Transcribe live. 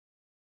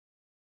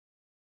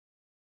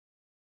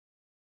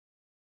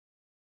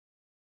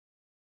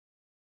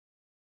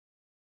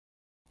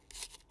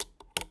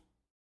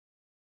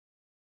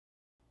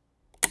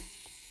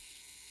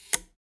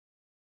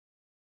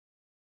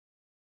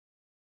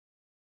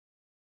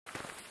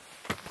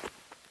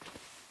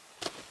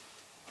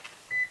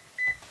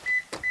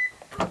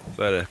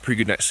So I had a pretty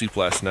good night's sleep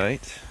last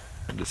night.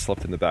 I just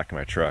slept in the back of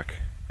my truck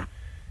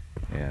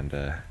and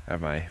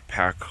have my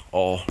pack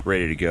all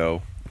ready to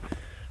go.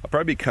 I'll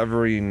probably be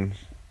covering,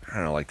 I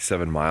don't know, like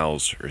 7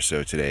 miles or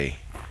so today.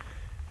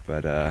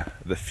 But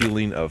the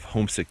feeling of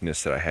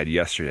homesickness that I had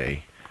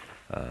yesterday,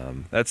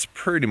 that's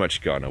pretty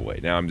much gone away.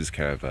 Now I'm just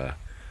kind of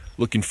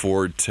looking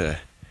forward to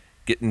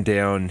getting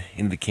down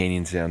into the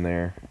canyons down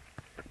there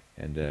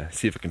and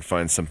see if I can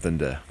find something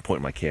to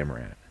point my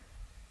camera at.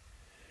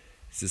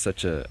 This is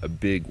such a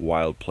big,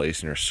 wild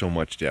place, and there's so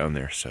much down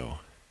there, so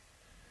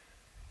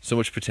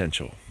much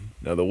potential.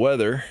 Now the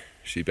weather,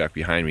 you see back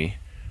behind me,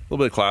 a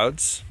little bit of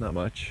clouds, not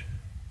much.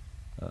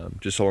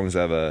 Just so long as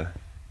I have a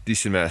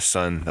decent amount of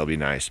sun, that'll be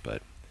nice,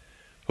 but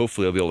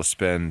hopefully I'll be able to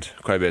spend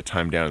quite a bit of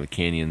time down in the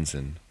canyons,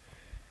 and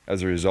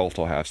as a result,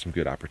 I'll have some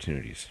good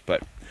opportunities.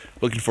 But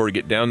looking forward to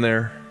get down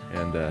there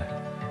and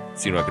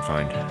seeing what I can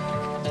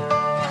find.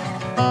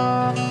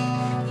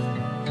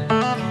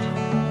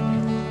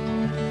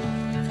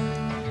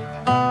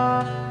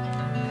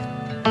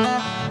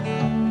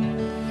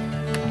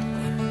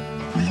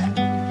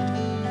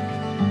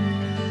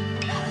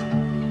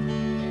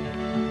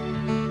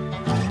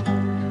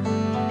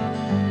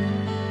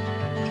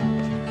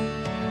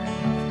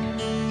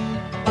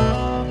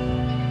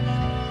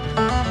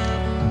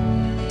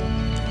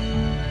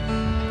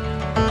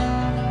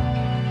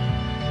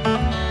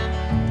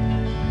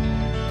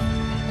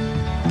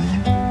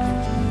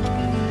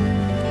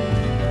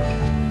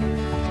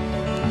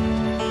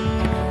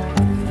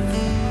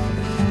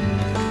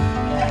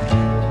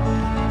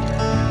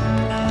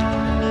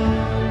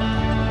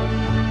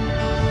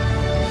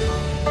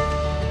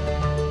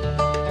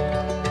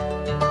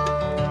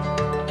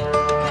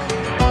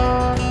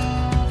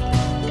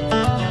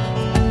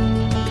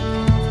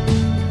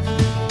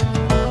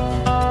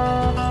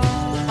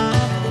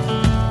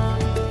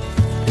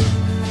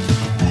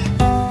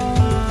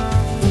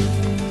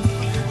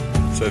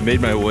 So I've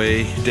made my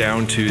way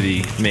down to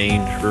the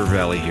main river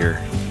valley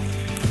here,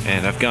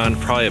 and I've gone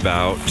probably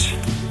about,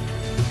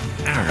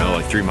 I don't know,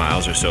 like 3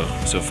 miles or so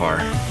far.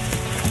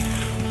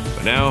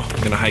 But now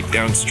I'm gonna hike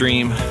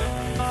downstream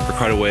for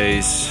quite a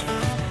ways,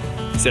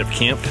 set up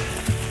camp,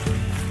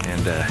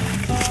 and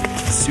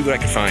see what I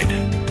can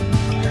find.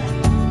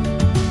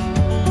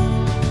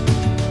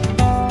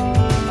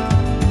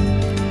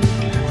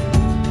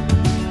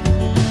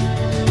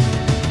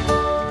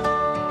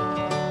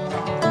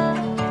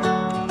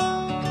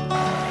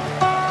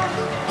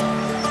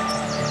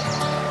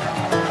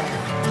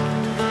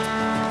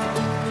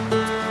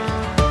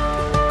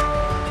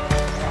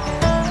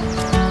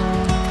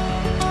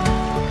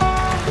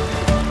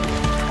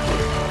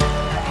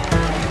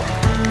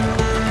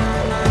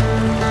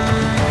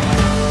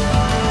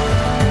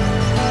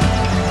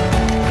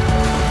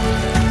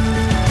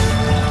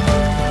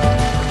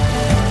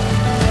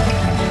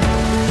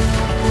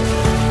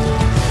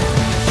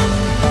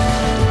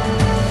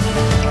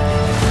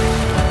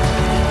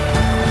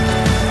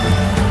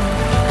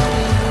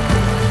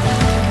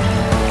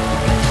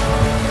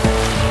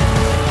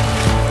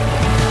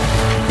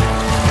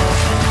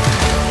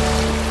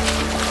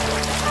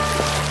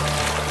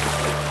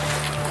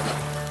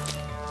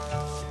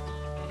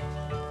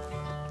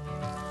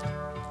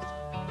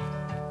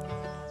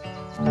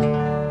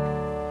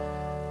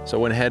 So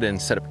I went ahead and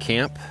set up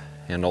camp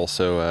and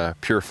also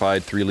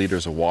purified 3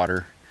 liters of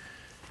water.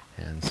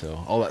 And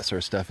so all that sort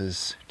of stuff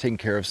is taken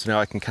care of. So now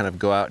I can kind of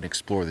go out and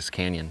explore this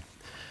canyon.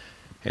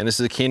 And this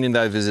is a canyon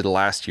that I visited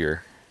last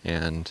year,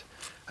 and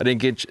I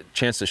didn't get a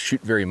chance to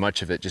shoot very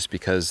much of it just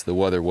because the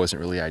weather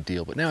wasn't really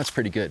ideal, but now it's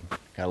pretty good.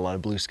 Got a lot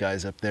of blue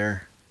skies up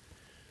there,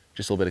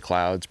 just a little bit of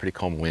clouds, pretty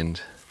calm wind.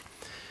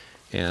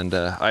 And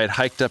I had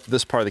hiked up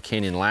this part of the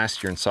canyon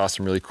last year and saw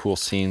some really cool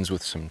scenes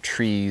with some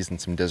trees and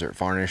some desert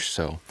varnish.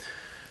 So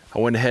I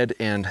went ahead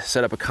and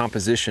set up a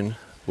composition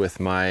with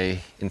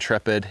my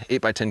Intrepid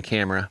 8x10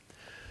 camera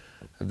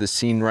of the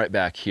scene right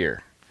back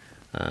here.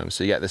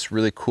 So you got this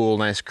really cool,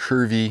 nice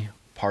curvy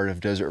part of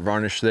desert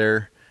varnish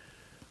there,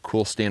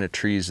 cool stand of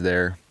trees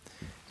there,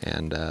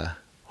 and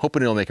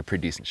hoping it'll make a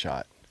pretty decent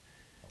shot.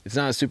 It's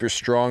not a super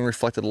strong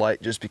reflected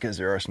light just because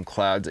there are some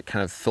clouds that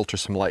kind of filter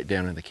some light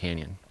down in the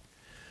canyon.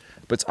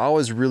 But it's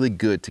always really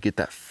good to get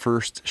that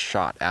first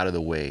shot out of the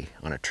way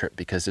on a trip,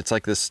 because it's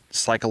like this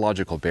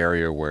psychological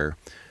barrier where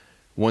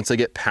once I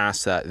get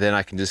past that, then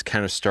I can just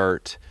kind of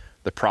start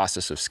the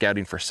process of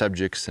scouting for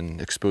subjects and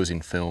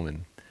exposing film.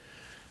 And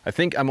I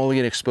think I'm only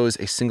going to expose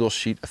a single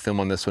sheet of film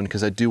on this one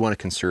because I do want to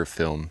conserve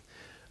film.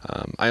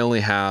 I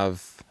only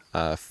have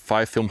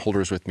 5 film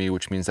holders with me,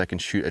 which means I can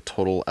shoot a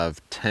total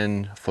of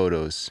 10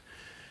 photos.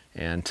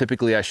 And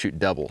typically I shoot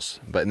doubles,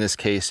 but in this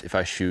case, if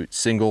I shoot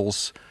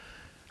singles,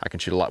 I can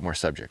shoot a lot more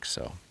subjects.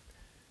 So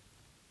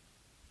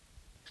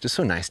it's just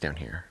so nice down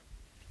here.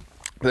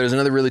 There's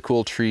another really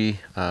cool tree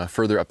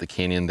further up the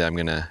canyon that I'm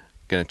gonna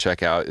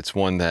check out. It's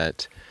one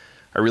that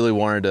I really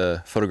wanted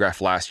to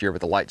photograph last year, but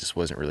the light just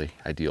wasn't really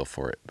ideal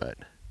for it. But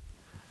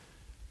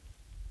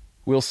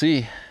we'll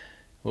see.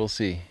 We'll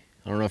see.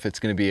 I don't know if it's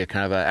gonna be a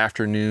kind of an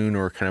afternoon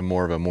or kind of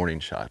more of a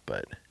morning shot,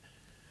 but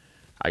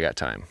I got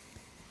time.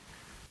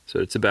 So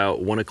it's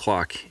about 1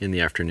 o'clock in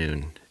the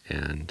afternoon,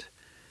 and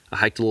I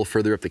hiked a little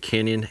further up the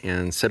canyon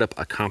and set up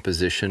a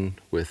composition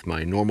with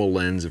my normal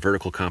lens, a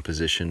vertical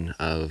composition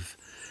of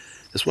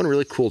this one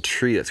really cool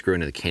tree that's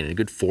growing in the canyon. A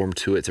good form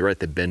to it. It's right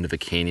at the bend of a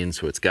canyon,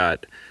 so it's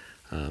got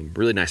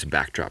really nice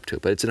backdrop to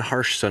it, but it's in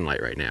harsh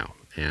sunlight right now,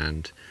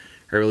 and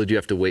I really do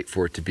have to wait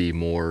for it to be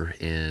more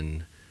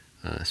in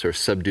sort of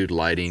subdued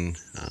lighting,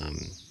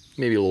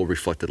 maybe a little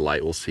reflected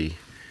light, we'll see.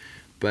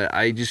 But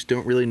I just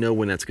don't really know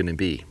when that's going to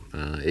be.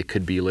 It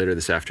could be later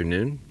this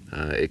afternoon.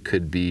 It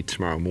could be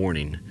tomorrow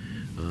morning.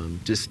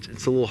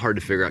 It's a little hard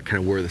to figure out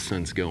kind of where the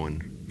sun's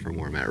going from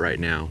where I'm at right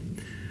now.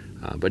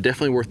 But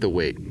definitely worth the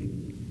wait.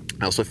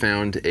 I also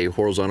found a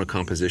horizontal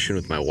composition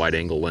with my wide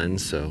angle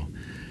lens, so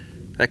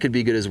that could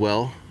be good as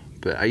well.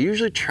 But I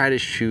usually try to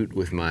shoot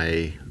with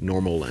my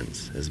normal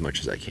lens as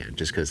much as I can,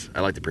 just because I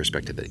like the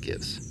perspective that it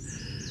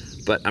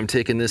gives. But I'm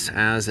taking this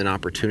as an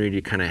opportunity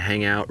to kind of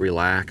hang out,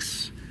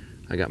 relax.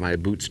 I got my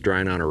boots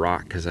drying on a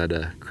rock because I had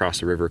to cross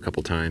the river a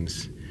couple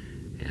times,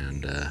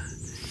 and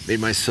made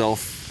myself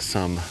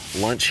some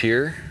lunch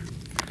here.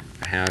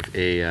 I have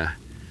a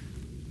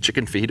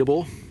chicken fajita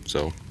bowl,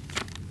 so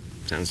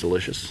sounds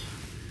delicious.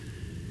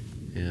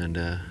 And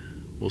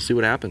we'll see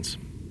what happens.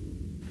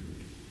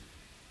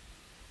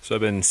 So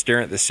I've been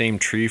staring at the same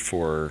tree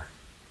for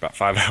about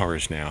 5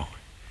 hours now,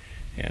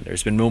 and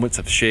there's been moments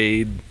of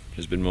shade,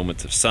 there's been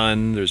moments of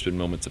sun, there's been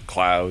moments of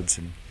clouds,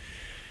 and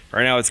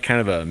right now it's kind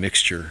of a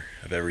mixture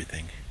of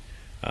everything.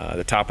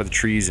 The top of the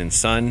tree's in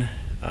sun,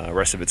 the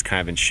rest of it's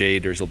kind of in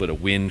shade. There's a little bit of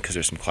wind because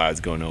there's some clouds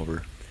going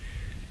over.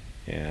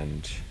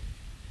 And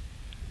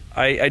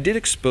I did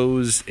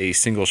expose a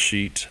single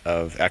sheet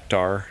of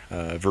Ektar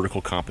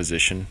vertical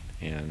composition,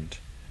 and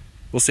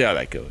we'll see how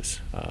that goes.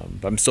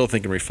 But I'm still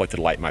thinking reflected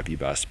light might be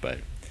best, but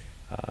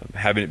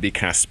having it be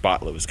kind of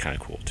spotlit was kind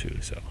of cool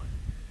too. So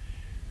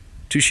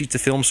 2 sheets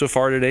of film so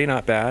far today,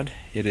 not bad.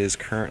 It is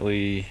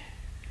currently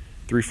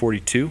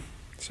 3:42,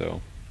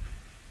 so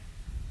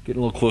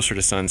getting a little closer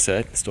to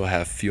sunset. Still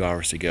have a few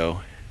hours to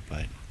go, but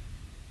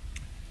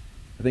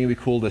I think it'd be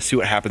cool to see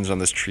what happens on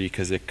this tree,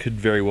 because it could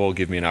very well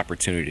give me an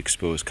opportunity to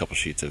expose a couple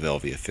sheets of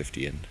LVF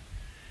 50, and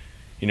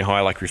you know how I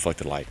like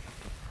reflected light.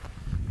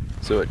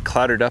 So it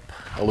clouded up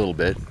a little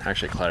bit.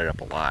 Actually, it clouded up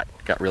a lot.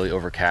 It got really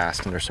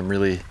overcast, and there's some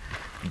really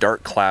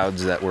dark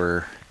clouds that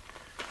were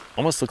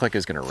almost looked like it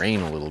was going to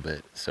rain a little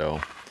bit.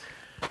 So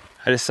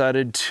I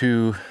decided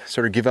to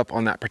sort of give up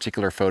on that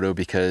particular photo,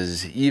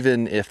 because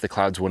even if the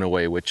clouds went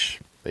away, which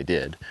they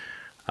did,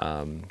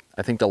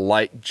 I think the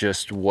light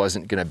just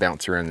wasn't going to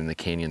bounce around in the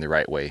canyon the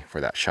right way for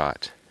that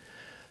shot.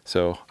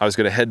 So I was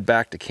going to head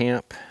back to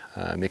camp,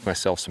 make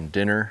myself some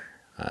dinner,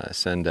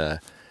 send a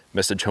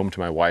message home to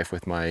my wife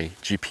with my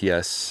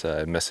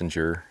GPS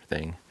messenger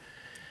thing.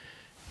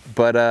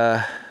 But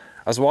I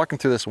was walking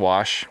through this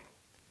wash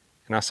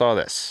and I saw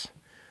this.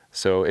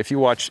 So if you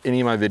watched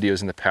any of my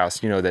videos in the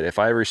past, you know that if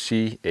I ever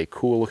see a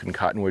cool looking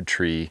cottonwood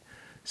tree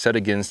set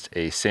against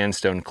a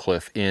sandstone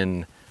cliff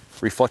in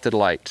reflected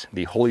light,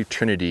 the holy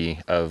trinity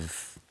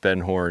of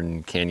Ben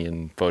Horn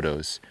Canyon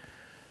photos,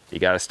 you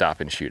gotta stop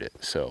and shoot it.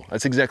 So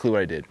that's exactly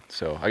what I did.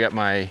 So I got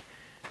my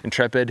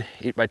Intrepid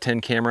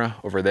 8x10 camera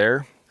over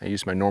there. I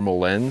used my normal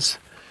lens,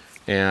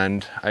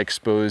 and I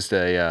exposed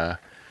a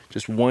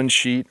just 1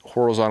 sheet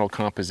horizontal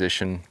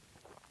composition.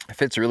 It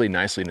fits really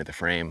nicely into the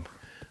frame.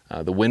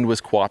 The wind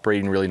was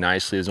cooperating really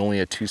nicely. It was only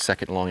a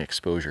 2-second long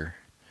exposure.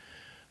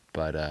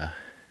 But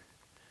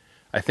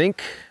I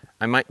think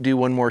I might do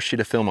 1 more sheet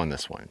of film on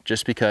this one,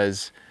 just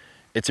because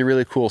it's a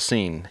really cool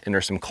scene, and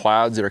there's some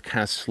clouds that are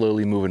kind of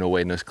slowly moving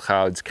away, and those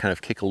clouds kind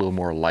of kick a little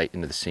more light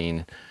into the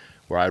scene,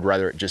 where I'd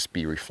rather it just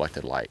be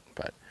reflected light.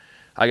 But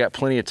I got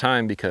plenty of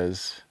time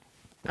because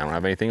I don't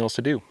have anything else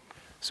to do.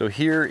 So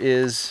here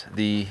is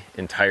the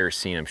entire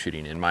scene I'm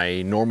shooting in.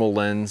 My normal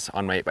lens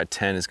on my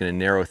 8x10 is going to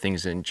narrow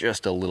things in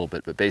just a little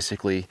bit, but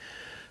basically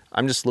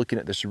I'm just looking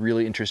at this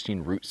really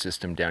interesting root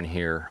system down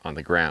here on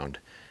the ground,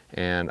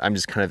 and I'm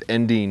just kind of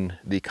ending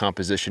the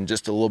composition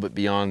just a little bit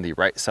beyond the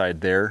right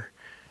side there,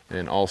 and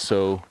then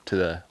also to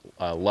the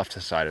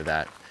left side of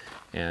that.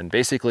 And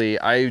basically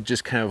I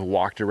just kind of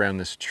walked around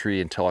this tree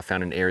until I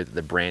found an area that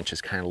the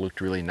branches kind of looked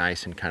really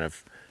nice and kind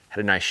of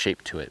had a nice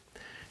shape to it.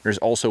 There's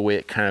also a way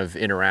it kind of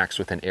interacts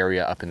with an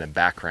area up in the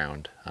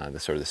background, the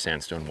sort of the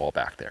sandstone wall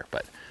back there.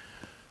 But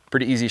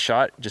pretty easy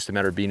shot, just a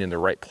matter of being in the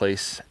right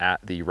place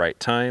at the right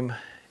time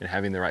and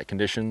having the right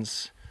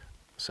conditions.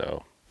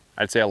 So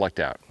I'd say I lucked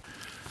out.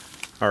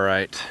 All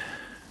right,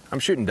 I'm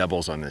shooting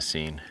doubles on this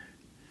scene.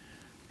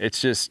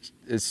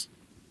 It's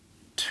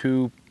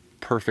too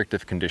perfect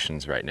of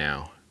conditions right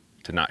now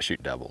to not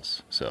shoot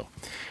doubles. So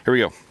here we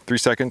go, 3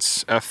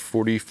 seconds,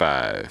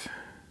 F45.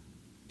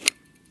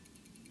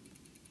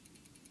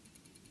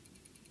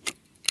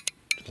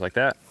 Just like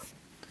that.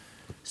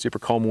 Super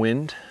calm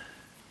wind.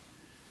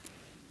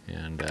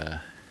 And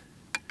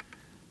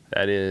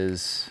that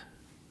is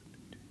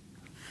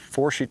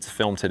 4 sheets of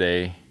film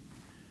today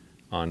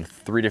on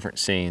 3 different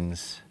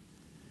scenes.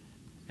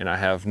 And I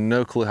have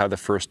no clue how the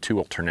first 2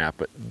 will turn out,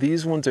 but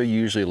these ones are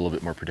usually a little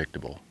bit more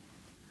predictable.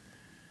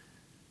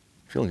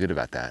 Feeling good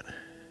about that.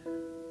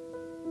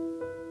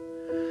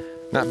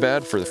 Not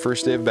bad for the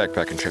first day of a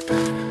backpacking trip.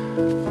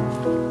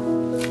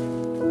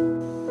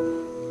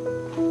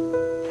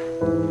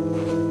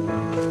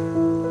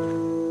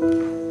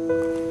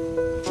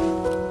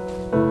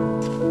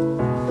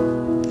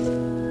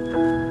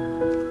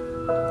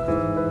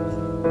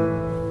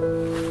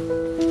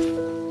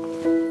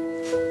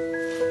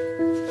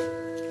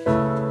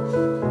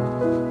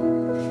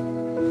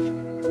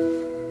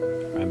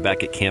 I'm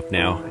back at camp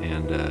now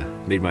and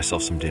made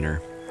myself some dinner.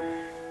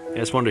 I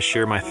just wanted to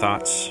share my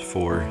thoughts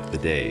for the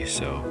day.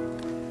 So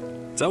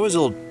it's always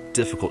a little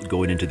difficult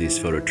going into these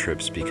photo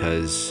trips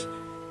because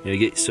you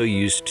get so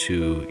used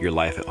to your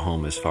life at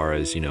home as far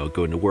as,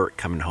 going to work,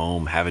 coming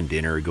home, having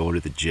dinner, going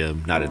to the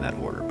gym, not in that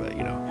order, but,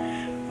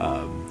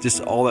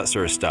 just all that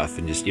sort of stuff,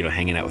 and just,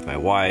 hanging out with my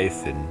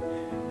wife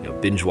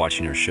and, binge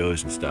watching our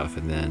shows and stuff.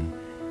 And then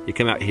you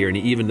come out here, and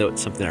even though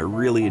it's something I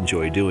really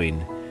enjoy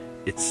doing,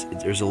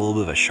 there's a little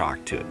bit of a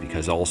shock to it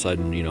because all of a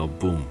sudden,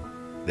 boom,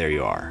 there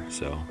you are.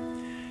 So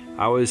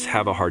I always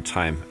have a hard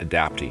time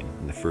adapting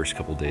in the first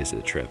couple of days of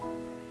the trip.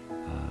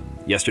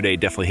 Yesterday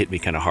definitely hit me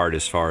kind of hard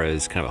as far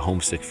as kind of a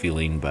homesick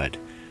feeling, but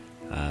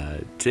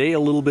today a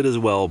little bit as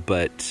well,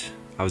 but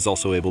I was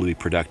also able to be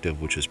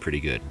productive, which was pretty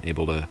good.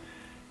 Able to,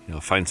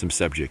 find some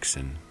subjects,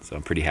 and so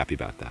I'm pretty happy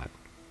about that.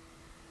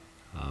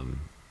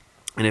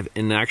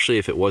 And actually,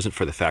 if it wasn't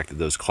for the fact that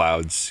those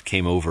clouds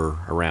came over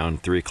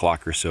around 3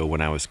 o'clock or so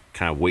when I was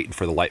kind of waiting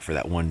for the light for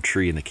that one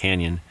tree in the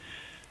canyon,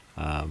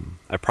 I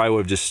probably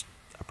would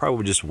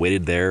have just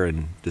waited there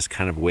and just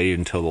kind of waited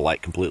until the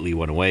light completely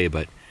went away.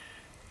 But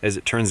as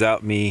it turns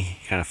out, me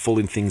kind of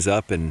folding things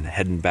up and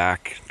heading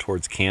back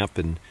towards camp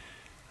and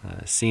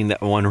seeing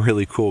that one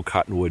really cool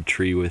cottonwood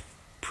tree with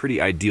pretty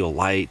ideal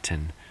light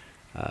and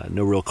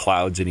no real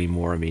clouds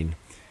anymore. I mean,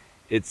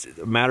 it's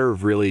a matter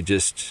of really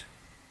just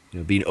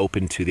being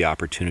open to the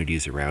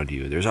opportunities around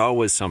you. There's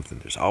always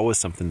something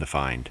to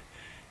find.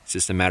 It's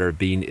just a matter of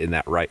being in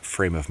that right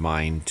frame of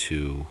mind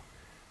to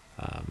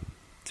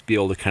be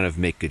able to kind of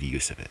make good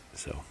use of it.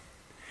 So,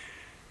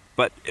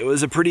 but it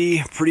was a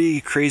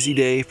pretty crazy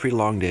day, pretty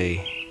long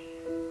day,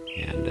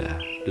 and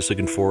just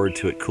looking forward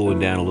to it cooling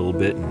down a little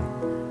bit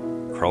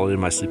and crawling in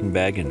my sleeping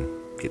bag and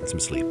getting some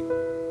sleep.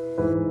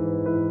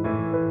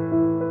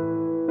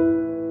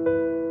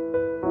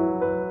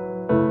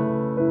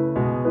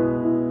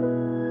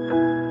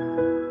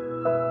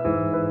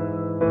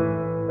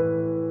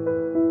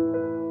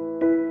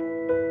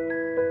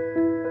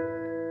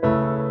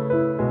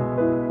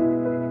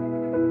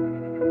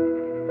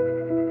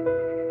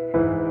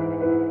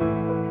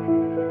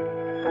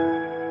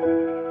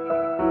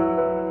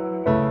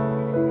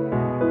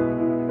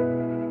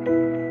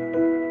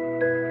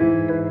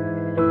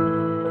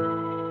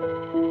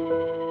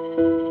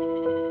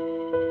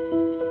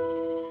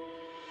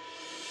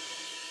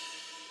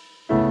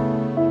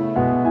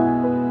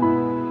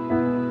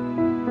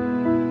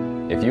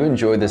 If you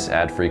enjoy this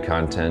ad-free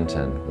content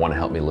and want to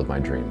help me live my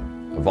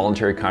dream, a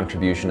voluntary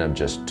contribution of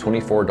just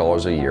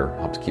 $24 a year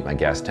helps keep my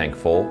gas tank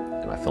full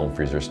and my film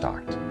freezer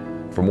stocked.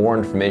 For more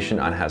information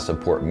on how to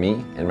support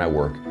me and my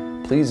work,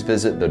 please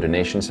visit the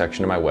donation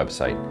section of my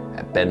website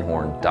at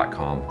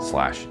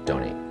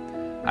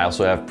benhorn.com/donate. I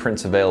also have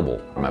prints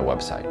available on my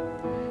website.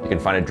 You can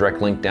find a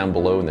direct link down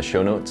below in the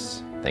show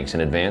notes. Thanks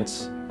in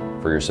advance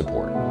for your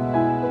support.